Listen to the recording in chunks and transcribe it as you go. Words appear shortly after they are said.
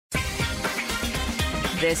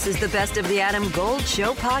This is the Best of the Adam Gold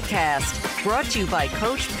Show podcast, brought to you by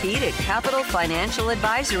Coach Pete at Capital Financial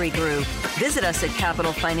Advisory Group. Visit us at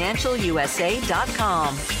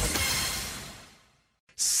capitalfinancialusa.com.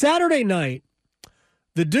 Saturday night,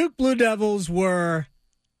 the Duke Blue Devils were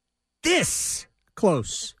this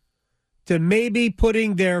close to maybe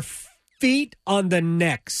putting their feet on the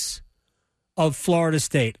necks of Florida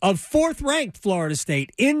State, of fourth-ranked Florida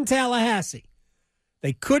State in Tallahassee.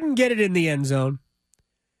 They couldn't get it in the end zone.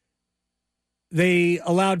 They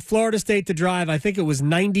allowed Florida State to drive, I think it was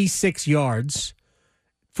 96 yards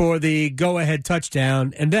for the go-ahead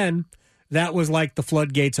touchdown, and then that was like the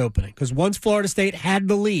floodgates opening. Because once Florida State had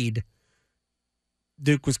the lead,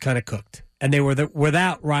 Duke was kind of cooked, and they were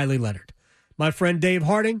without Riley Leonard. My friend Dave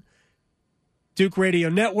Harding, Duke Radio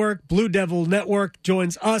Network, Blue Devil Network,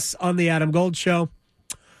 joins us on the Adam Gold Show.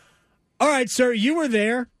 All right, sir, you were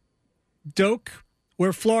there, Doak,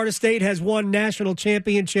 where Florida State has won national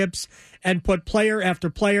championships and put player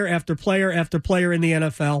after player after player after player in the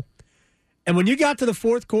NFL. And when you got to the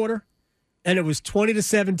fourth quarter and it was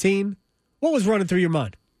 20-17, what was running through your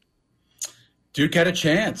mind? Duke had a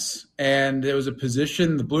chance, and it was a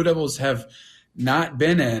position the Blue Devils have not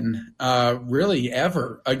been in really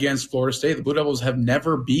ever against Florida State. The Blue Devils have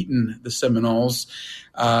never beaten the Seminoles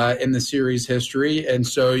in the series history. And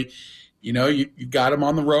so, you got them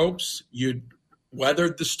on the ropes. You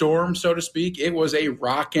weathered the storm, so to speak. It was a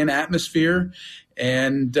rockin' atmosphere.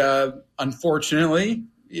 And unfortunately,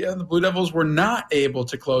 the Blue Devils were not able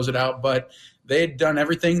to close it out, but they had done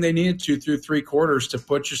everything they needed to through three quarters to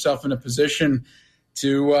put yourself in a position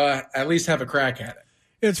to at least have a crack at it.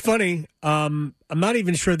 It's funny. I'm not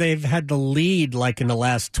even sure they've had the lead like in the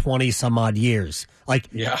last 20 some odd years.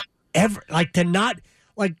 To not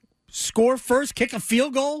score first, kick a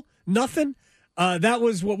field goal, nothing. That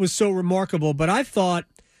was what was so remarkable. But I thought,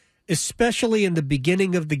 especially in the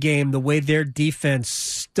beginning of the game, the way their defense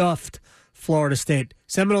stuffed Florida State.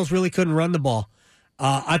 Seminoles really couldn't run the ball.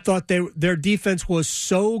 I thought their defense was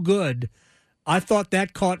so good. I thought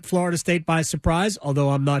that caught Florida State by surprise, although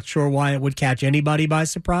I'm not sure why it would catch anybody by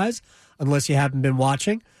surprise unless you haven't been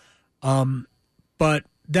watching. But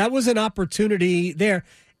that was an opportunity there.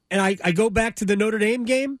 And I go back to the Notre Dame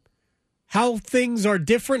game, how things are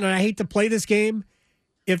different, and I hate to play this game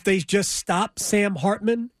if they just stop Sam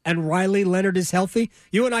Hartman and Riley Leonard is healthy.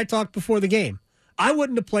 You and I talked before the game. I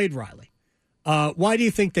wouldn't have played Riley. Why do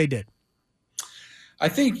you think they did? I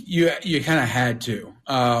think you kind of had to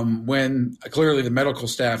when clearly the medical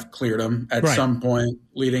staff cleared him at some point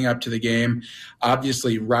leading up to the game.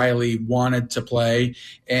 Obviously, Riley wanted to play,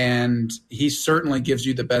 and he certainly gives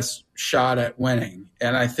you the best shot at winning.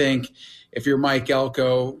 And I think if you're Mike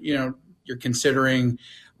Elko, you're considering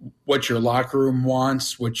what your locker room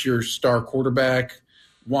wants, what your star quarterback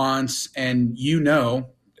wants, and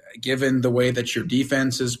given the way that your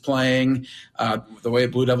defense is playing, the way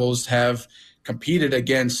Blue Devils have competed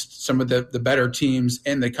against some of the better teams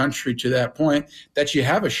in the country to that point, that you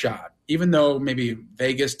have a shot. Even though maybe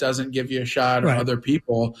Vegas doesn't give you a shot or other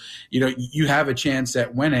people, you have a chance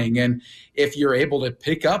at winning. And if you're able to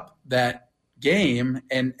pick up that game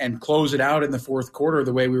and close it out in the fourth quarter,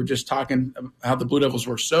 the way we were just talking how the Blue Devils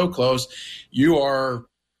were so close, you are,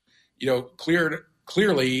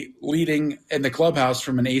 clearly leading in the clubhouse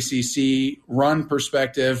from an ACC run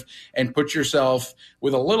perspective and put yourself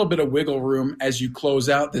with a little bit of wiggle room as you close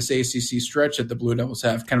out this ACC stretch that the Blue Devils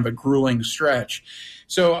have, kind of a grueling stretch.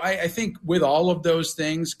 So I think with all of those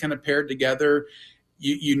things kind of paired together,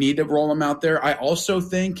 you need to roll them out there. I also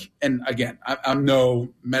think, and again, I'm no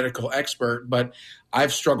medical expert, but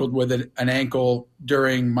I've struggled with an ankle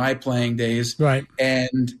during my playing days. Right.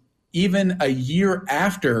 And even a year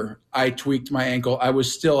after I tweaked my ankle, I was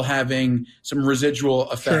still having some residual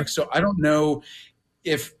effects. Sure. So I don't know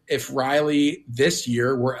if Riley this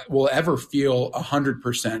year will ever feel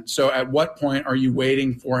 100%. So at what point are you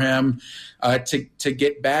waiting for him to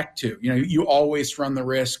get back to? You always run the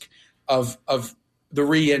risk of the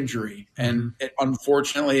re-injury. And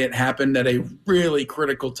unfortunately, it happened at a really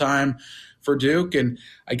critical time for Duke. And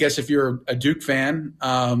I guess if you're a Duke fan,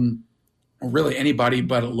 really anybody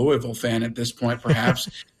but a Louisville fan at this point, perhaps,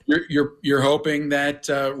 you're hoping that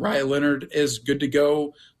Riley Leonard is good to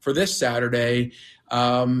go for this Saturday,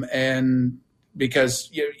 and because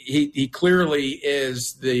he clearly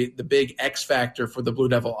is the big X factor for the Blue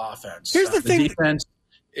Devil offense. Here's the thing: defense,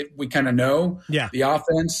 we kind of know. Yeah. The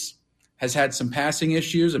offense has had some passing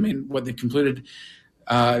issues. I mean, they completed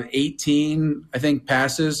 18, I think,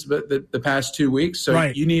 passes the past 2 weeks. So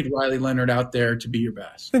you need Riley Leonard out there to be your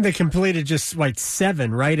best. I think they completed just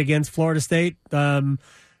 7, right, against Florida State.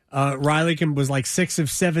 Riley was like 6 of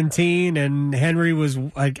 17, and Henry was,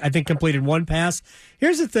 I think, completed one pass.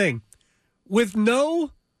 Here's the thing. With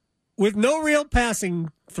no real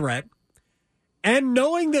passing threat, and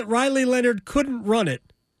knowing that Riley Leonard couldn't run it,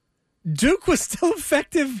 Duke was still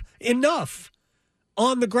effective enough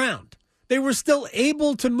on the ground. They were still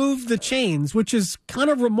able to move the chains, which is kind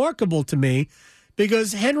of remarkable to me,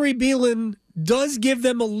 because Henry Beelan does give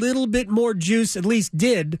them a little bit more juice, at least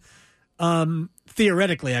did,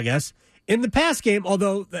 theoretically, I guess, in the pass game,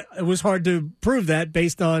 although it was hard to prove that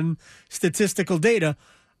based on statistical data.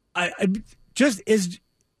 Is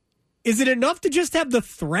it enough to just have the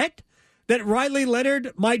threat that Riley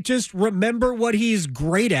Leonard might just remember what he's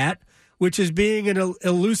great at, which is being an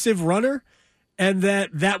elusive runner, and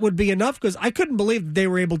that would be enough? Because I couldn't believe that they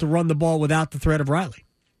were able to run the ball without the threat of Riley.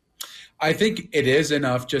 I think it is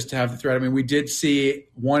enough just to have the threat. I mean, we did see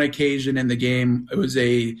one occasion in the game. It was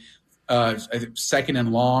a second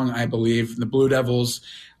and long, I believe. The Blue Devils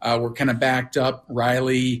were kind of backed up.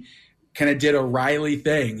 Riley kind of did a Riley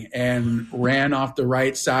thing and ran off the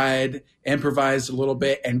right side, improvised a little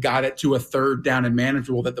bit, and got it to a third down and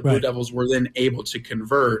manageable that the Blue Devils were then able to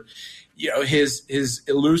convert. You know, his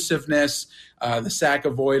elusiveness, the sack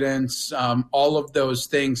avoidance, all of those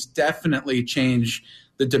things definitely change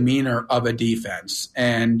the demeanor of a defense.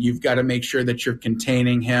 And you've got to make sure that you're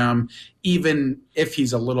containing him, even if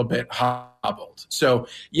he's a little bit hobbled. So,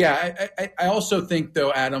 yeah, I also think,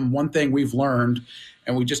 though, Adam, one thing we've learned,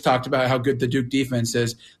 and we just talked about how good the Duke defense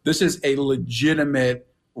is, this is a legitimate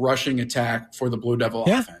rushing attack for the Blue Devil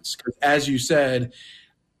offense. As you said,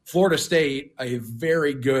 Florida State, a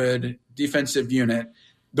very good defensive unit.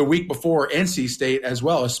 The week before, NC State as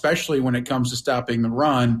well, especially when it comes to stopping the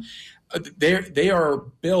run. They are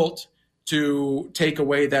built to take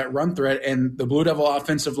away that run threat, and the Blue Devil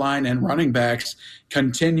offensive line and running backs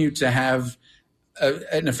continue to have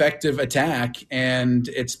an effective attack, and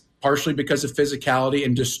it's partially because of physicality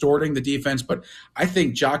and distorting the defense. But I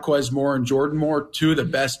think Jaquez Moore and Jordan Moore, two of the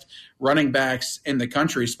best running backs in the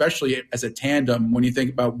country, especially as a tandem, when you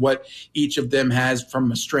think about what each of them has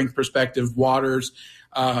from a strength perspective. Jordan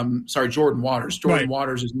Waters. Jordan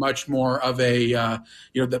Waters is much more of a,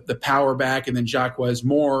 the power back, and then Jaquez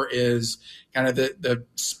Moore is kind of the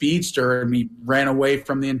speedster, and he ran away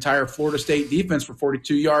from the entire Florida State defense for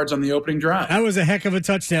 42 yards on the opening drive. That was a heck of a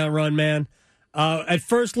touchdown run, man. At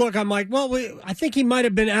first look, I'm like, I think he might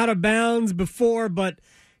have been out of bounds before, but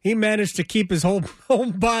he managed to keep his whole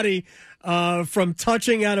body from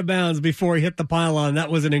touching out of bounds before he hit the pylon. That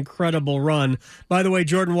was an incredible run. By the way,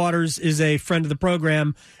 Jordan Waters is a friend of the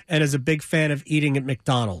program and is a big fan of eating at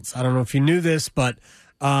McDonald's. I don't know if you knew this, but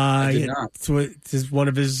it's one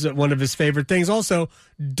of his favorite things. Also,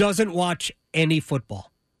 doesn't watch any football.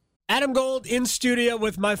 Adam Gold in studio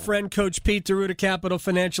with my friend Coach Pete DeRuta, Capital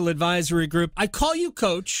Financial Advisory Group. I call you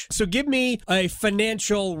Coach, so give me a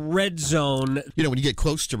financial red zone. You know, when you get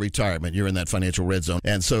close to retirement, you're in that financial red zone.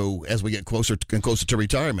 And so as we get closer and closer to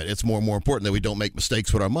retirement, it's more and more important that we don't make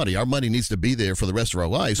mistakes with our money. Our money needs to be there for the rest of our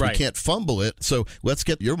lives. Right. We can't fumble it. So let's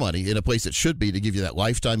get your money in a place it should be to give you that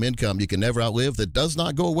lifetime income you can never outlive that does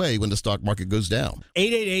not go away when the stock market goes down.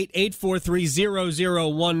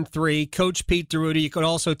 888-843-0013. Coach Pete DeRuta. You could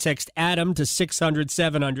also text Adam to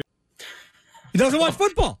 600-700. He doesn't watch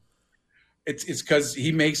football. It's because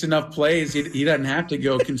he makes enough plays. He doesn't have to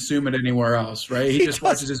go consume it anywhere else, right? He just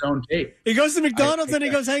watches his own tape. He goes to McDonald's and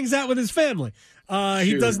he hangs out with his family.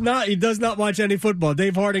 He does not watch any football.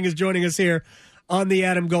 Dave Harding is joining us here on the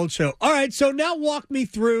Adam Gold Show. All right, so now walk me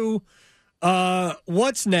through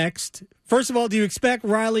what's next. First of all, do you expect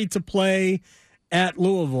Riley to play at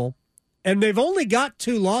Louisville? And they've only got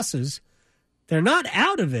 2 losses. They're not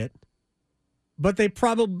out of it, but they've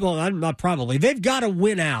got to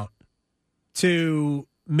win out to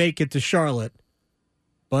make it to Charlotte.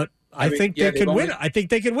 But I think they can win. I think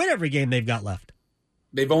they can win every game they've got left.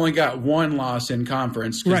 They've only got 1 loss in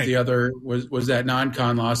conference because the other was that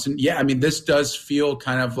non-con loss. And yeah, I mean, this does feel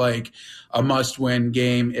kind of like a must-win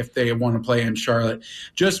game if they want to play in Charlotte.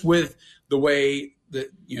 Just with the way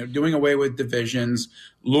doing away with divisions.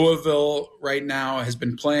 Louisville right now has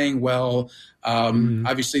been playing well.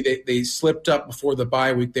 Obviously, they slipped up before the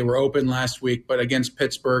bye week. They were open last week, but against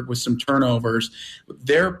Pittsburgh with some turnovers.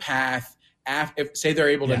 Their path, say they're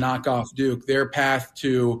able to knock off Duke, their path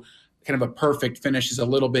to kind of a perfect finish is a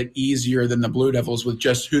little bit easier than the Blue Devils with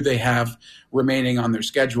just who they have remaining on their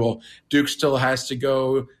schedule. Duke still has to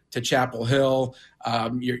go to Chapel Hill.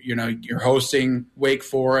 You're hosting Wake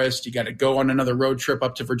Forest. You got to go on another road trip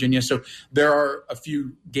up to Virginia. So there are a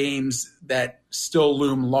few games that still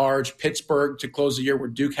loom large. Pittsburgh to close the year, where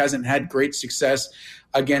Duke hasn't had great success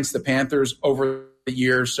against the Panthers over the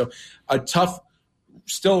year. So a tough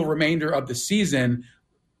still remainder of the season.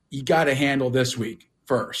 You got to handle this week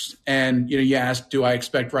first. And, you asked, do I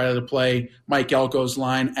expect Riley to play? Mike Elko's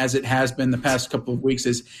line, as it has been the past couple of weeks,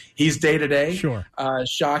 is he's day-to-day, sure.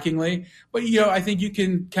 Shockingly. But, I think you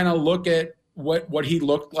can kind of look at what he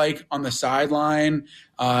looked like on the sideline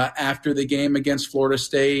after the game against Florida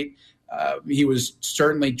State. He was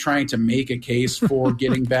certainly trying to make a case for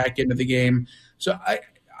getting back into the game. So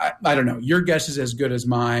I don't know. Your guess is as good as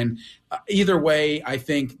mine. Either way, I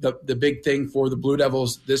think the big thing for the Blue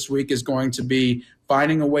Devils this week is going to be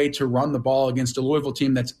finding a way to run the ball against a Louisville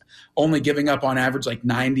team that's only giving up on average like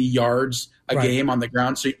 90 yards a game on the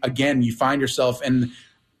ground. So, again, you find yourself in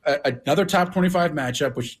another top 25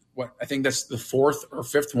 matchup, which I think that's the fourth or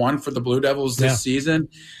fifth one for the Blue Devils this season.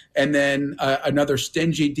 And then another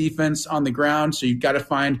stingy defense on the ground. So you've got to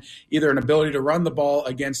find either an ability to run the ball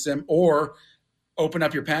against them or open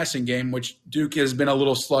up your passing game, which Duke has been a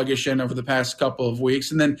little sluggish in over the past couple of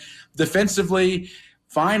weeks. And then defensively,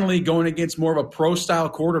 finally going against more of a pro-style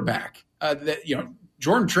quarterback.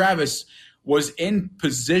 Jordan Travis was in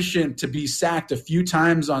position to be sacked a few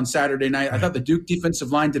times on Saturday night. Right. I thought the Duke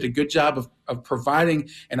defensive line did a good job of providing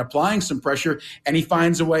and applying some pressure, and he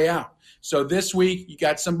finds a way out. So this week, you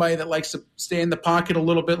got somebody that likes to stay in the pocket a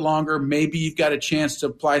little bit longer. Maybe you've got a chance to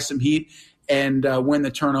apply some heat and win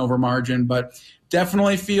the turnover margin. But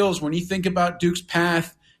definitely feels, when you think about Duke's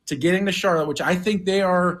path to getting to Charlotte, which I think they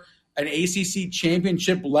are an ACC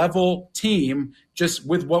championship level team, just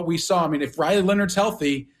with what we saw. I mean, if Riley Leonard's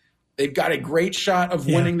healthy, they've got a great shot of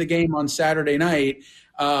winning the game on Saturday night.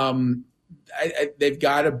 They've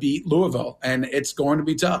got to beat Louisville, and it's going to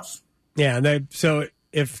be tough. Yeah, so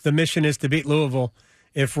if the mission is to beat Louisville,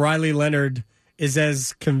 if Riley Leonard is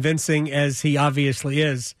as convincing as he obviously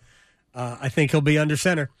is, I think he'll be under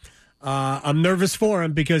center. I'm nervous for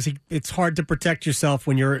him because it's hard to protect yourself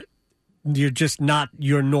when you're just not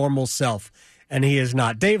your normal self, and he is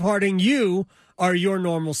not. Dave Harding, you are your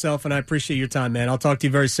normal self, and I appreciate your time, man. I'll talk to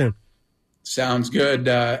you very soon. Sounds good.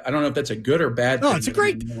 I don't know if that's a good or bad thing. No, it's a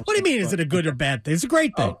great thing. What do you mean, is it a good or bad thing? It's a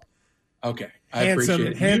great thing. Oh, okay. I appreciate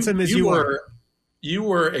it. Handsome as you are. You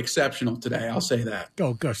were exceptional today. I'll say that. Go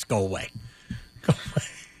away. Go away.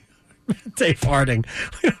 Dave Harding.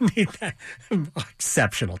 We don't need that. I'm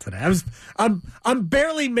exceptional today. I'm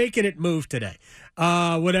barely making it move today.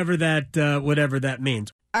 Whatever that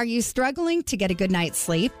means. Are you struggling to get a good night's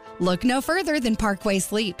sleep? Look no further than Parkway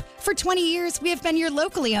Sleep. For 20 years, we have been your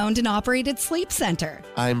locally owned and operated sleep center.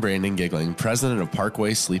 I'm Brandon Giggling, president of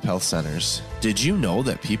Parkway Sleep Health Centers. Did you know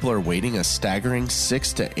that people are waiting a staggering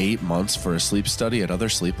 6 to 8 months for a sleep study at other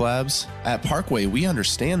sleep labs? At Parkway, we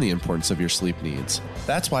understand the importance of your sleep needs.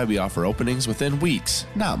 That's why we offer openings within weeks,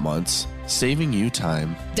 not months, saving you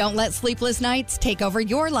time. Don't let sleepless nights take over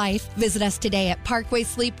your life. Visit us today at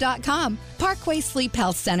parkwaysleep.com. Parkway Sleep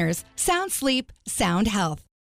Health Centers. Sound sleep, sound health.